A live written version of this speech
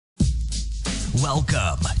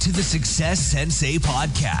Welcome to the Success Sensei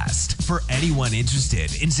podcast for anyone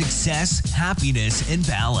interested in success, happiness, and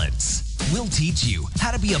balance. We'll teach you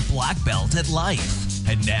how to be a black belt at life.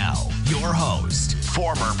 And now, your host,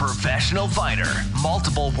 former professional fighter,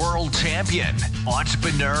 multiple world champion,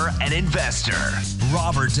 entrepreneur, and investor,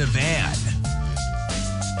 Robert Devane.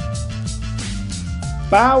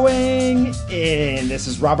 Bowing in. This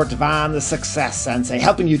is Robert Devane, the Success Sensei,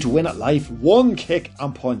 helping you to win at life one kick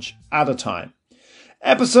and punch at a time.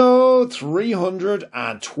 Episode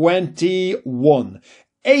 321.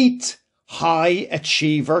 8 high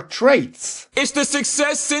achiever traits. It's the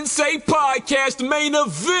Success Sensei podcast main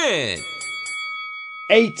event.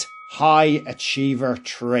 8 high achiever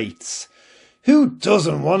traits. Who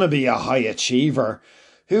doesn't want to be a high achiever?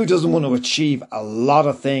 Who doesn't want to achieve a lot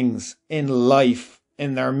of things in life,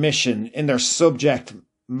 in their mission, in their subject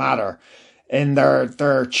matter, in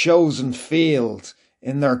their chosen field,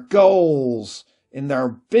 in their goals, in their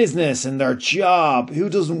business, in their job? Who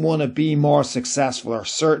doesn't want to be more successful or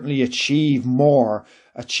certainly achieve more,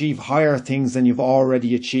 achieve higher things than you've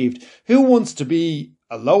already achieved? Who wants to be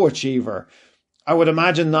a low achiever? I would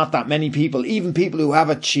imagine not that many people. Even people who have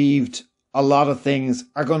achieved a lot of things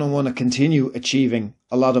are going to want to continue achieving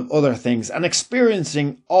a lot of other things and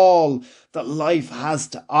experiencing all that life has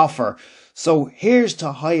to offer. So here's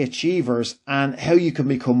to high achievers and how you can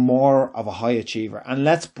become more of a high achiever. And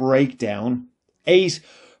let's break down 8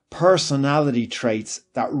 personality traits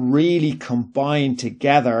that really combine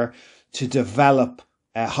together to develop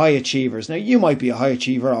high achievers. Now, you might be a high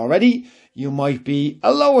achiever already. You might be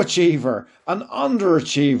a low achiever, an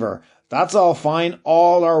underachiever. That's all fine.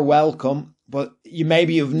 All are welcome. But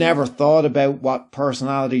maybe you've never thought about what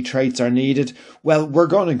personality traits are needed. Well, we're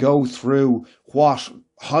going to go through what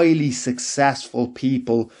highly successful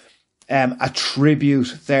people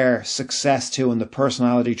attribute their success to and the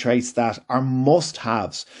personality traits that are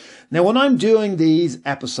must-haves. Now, when I'm doing these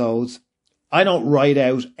episodes, I don't write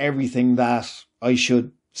out everything that I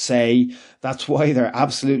should say. That's why they're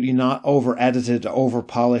absolutely not over-edited,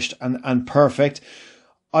 over-polished and perfect.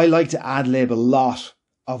 I like to ad-lib a lot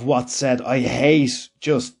of what's said. I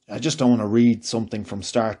just don't want to read something from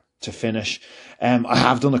start to finish. I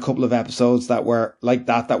have done a couple of episodes that were like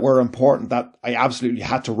that were important, that I absolutely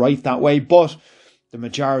had to write that way. But the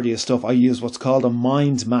majority of stuff, I use what's called a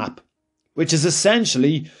mind map, which is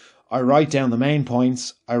essentially, I write down the main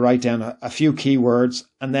points, I write down a few keywords,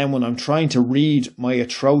 and then when I'm trying to read my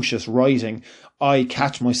atrocious writing, I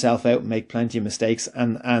catch myself out and make plenty of mistakes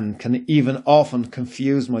and can even often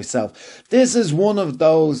confuse myself. This is one of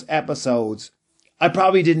those episodes. I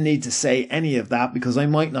probably didn't need to say any of that because I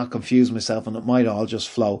might not confuse myself and it might all just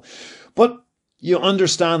flow. But you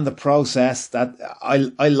understand the process, that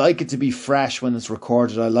I like it to be fresh when it's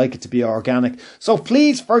recorded. I like it to be organic. So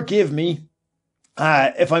please forgive me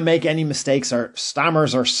if I make any mistakes or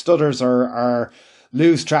stammers or stutters or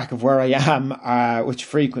lose track of where I am, which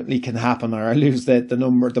frequently can happen, or I lose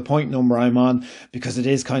the point number I'm on, because it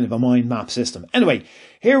is kind of a mind map system. Anyway,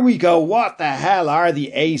 here we go. What the hell are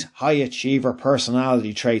the 8 high achiever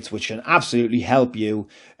personality traits which can absolutely help you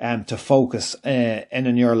to focus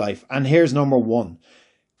in your life? And here's number 1.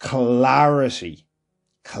 Clarity.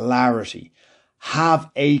 Clarity. Have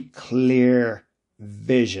a clear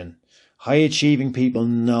vision. High achieving people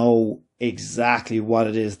know exactly what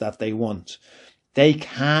it is that they want. They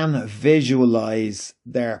can visualize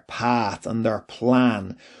their path and their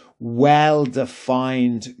plan.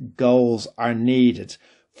 Well-defined goals are needed.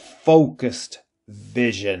 Focused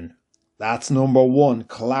vision. That's number 1,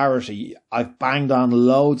 clarity. I've banged on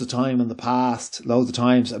loads of time in the past, loads of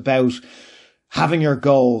times, about having your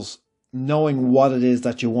goals, knowing what it is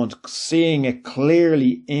that you want, seeing it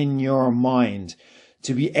clearly in your mind.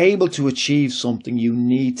 To be able to achieve something, you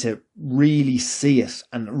need to really see it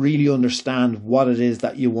and really understand what it is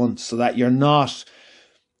that you want, so that you're not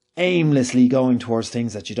aimlessly going towards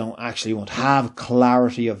things that you don't actually want. Have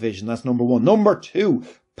clarity of vision. That's number 1. Number 2,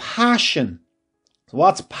 passion. So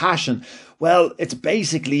what's passion? Well, it's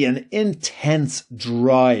basically an intense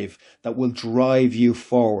drive that will drive you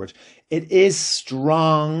forward. It is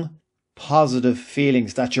strong, positive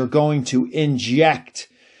feelings that you're going to inject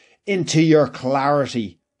into your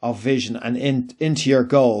clarity of vision and into your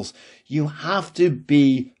goals. You have to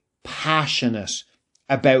be passionate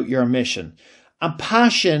about your mission. And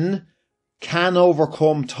passion can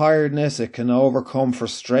overcome tiredness, it can overcome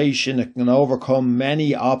frustration, it can overcome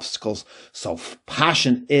many obstacles. So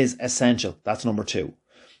passion is essential. That's number 2.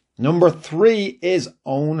 Number 3 is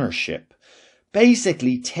ownership.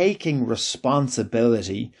 Basically taking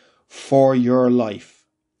responsibility for your life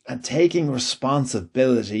and taking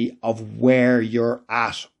responsibility of where you're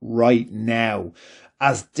at right now.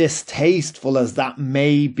 As distasteful as that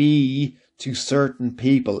may be to certain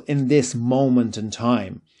people in this moment in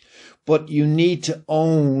time. But you need to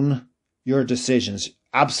own your decisions,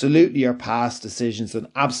 absolutely your past decisions and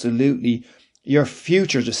absolutely your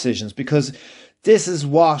future decisions, because this is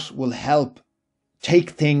what will help take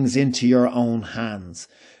things into your own hands.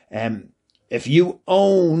 If you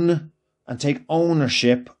own and take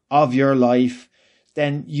ownership of your life,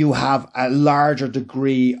 then you have a larger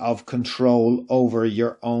degree of control over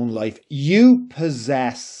your own life. You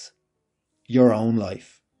possess your own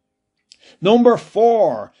life. Number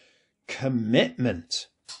 4, commitment.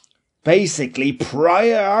 Basically,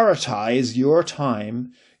 prioritize your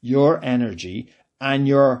time, your energy, and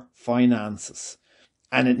your finances.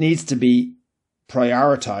 And it needs to be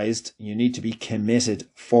prioritized. You need to be committed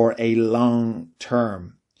for a long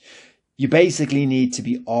term. You basically need to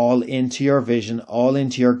be all into your vision, all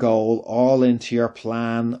into your goal, all into your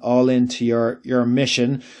plan, all into your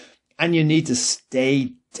mission. And you need to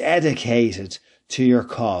stay dedicated to your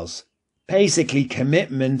cause. Basically,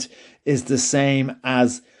 commitment is the same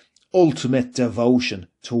as ultimate devotion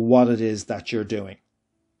to what it is that you're doing.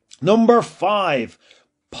 Number 5,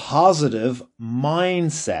 positive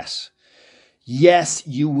mindset. Yes,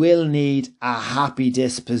 you will need a happy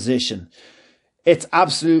disposition. It's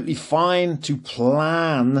absolutely fine to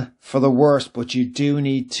plan for the worst, but you do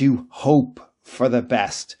need to hope for the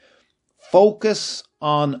best. Focus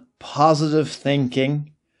on positive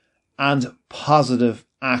thinking and positive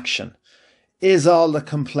action. Is all the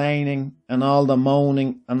complaining and all the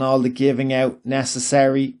moaning and all the giving out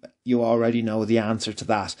necessary? You already know the answer to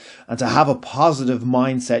that. And to have a positive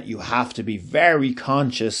mindset, you have to be very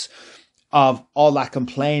conscious of all that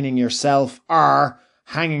complaining yourself or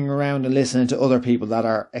hanging around and listening to other people that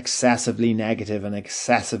are excessively negative and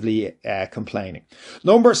excessively complaining.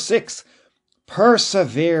 Number 6,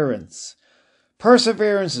 perseverance.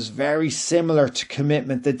 Perseverance is very similar to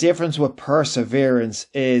commitment. The difference with perseverance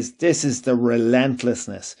is this is the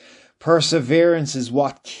relentlessness. Perseverance is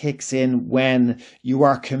what kicks in when you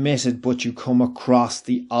are committed, but you come across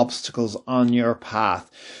the obstacles on your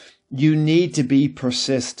path. You need to be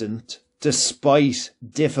persistent despite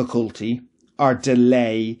difficulty or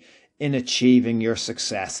delay in achieving your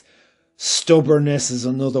success. Stubbornness is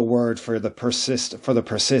another word for the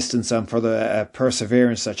persistence and for the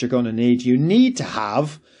perseverance that you're going to need. You need to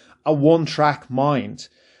have a one-track mind.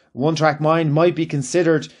 One-track mind might be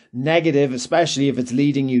considered negative, especially if it's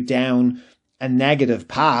leading you down a negative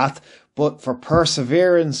path. But for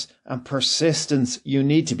perseverance and persistence, you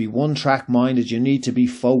need to be one-track minded. You need to be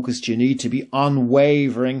focused. You need to be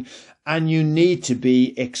unwavering. And you need to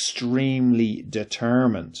be extremely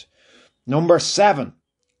determined. Number 7.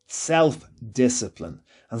 Self-discipline.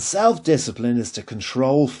 And self-discipline is to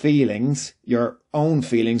control feelings, your own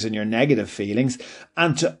feelings and your negative feelings,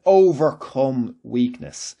 and to overcome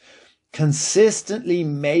weakness. Consistently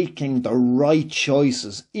making the right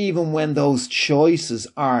choices, even when those choices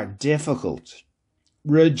are difficult.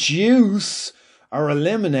 Reduce or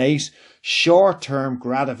eliminate short-term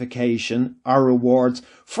gratification or rewards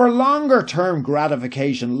for longer-term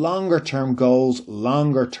gratification, longer-term goals,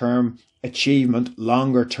 longer-term achievement,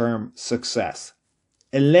 longer-term success.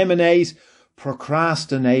 Eliminate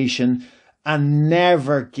procrastination and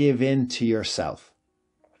never give in to yourself.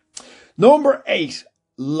 Number 8,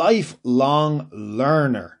 lifelong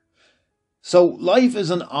learner. So life is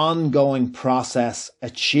an ongoing process.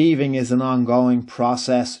 Achieving is an ongoing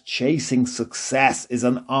process. Chasing success is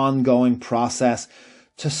an ongoing process.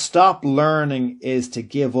 To stop learning is to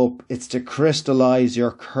give up. It's to crystallize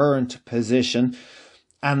your current position.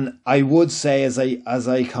 And I would say, as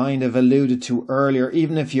I kind of alluded to earlier,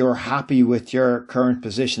 even if you're happy with your current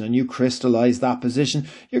position and you crystallize that position,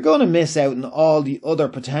 you're going to miss out on all the other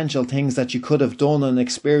potential things that you could have done and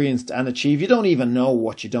experienced and achieved. You don't even know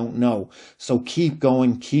what you don't know. So keep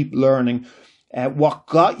going, keep learning. What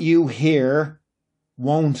got you here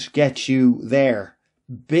won't get you there.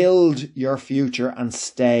 Build your future and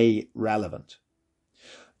stay relevant.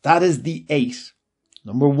 That is the 8.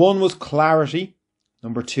 Number 1 was clarity.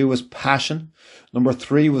 Number 2 was passion. Number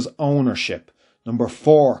 3 was ownership. Number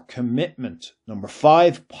 4, commitment. Number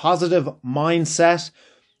 5, positive mindset.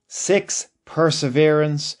 6,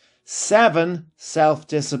 perseverance. 7,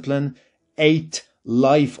 self-discipline. 8,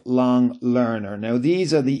 lifelong learner. Now,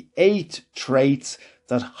 these are the 8 traits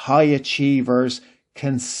that high achievers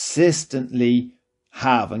consistently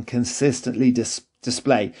have and consistently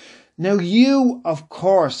display. Now, you, of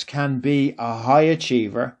course, can be a high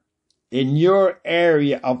achiever in your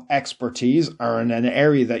area of expertise, or in an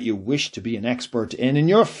area that you wish to be an expert in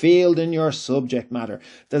your field, in your subject matter.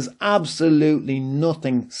 There's absolutely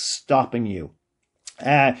nothing stopping you.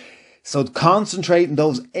 So concentrate in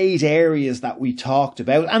those 8 areas that we talked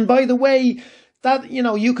about. And by the way, that,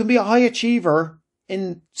 you can be a high achiever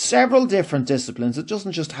in several different disciplines. It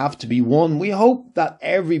doesn't just have to be one. We hope that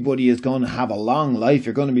everybody is going to have a long life.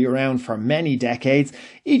 You're going to be around for many decades.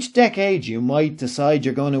 Each decade you might decide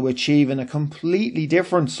you're going to achieve in a completely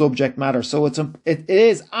different subject matter. So it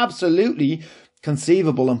is absolutely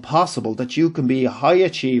conceivable and possible that you can be a high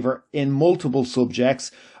achiever in multiple subjects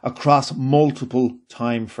across multiple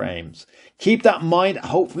time frames. Keep that in mind.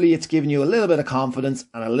 Hopefully it's given you a little bit of confidence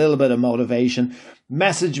and a little bit of motivation.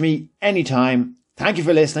 Message me anytime. Thank you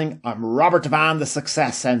for listening. I'm Robert Devane, the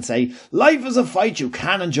Success Sensei. Life is a fight you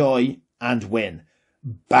can enjoy and win.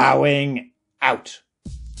 Bowing out.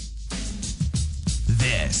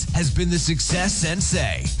 This has been the Success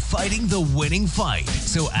Sensei, fighting the winning fight.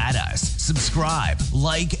 So add us, subscribe,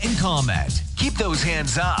 like, and comment. Keep those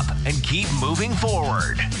hands up and keep moving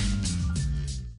forward.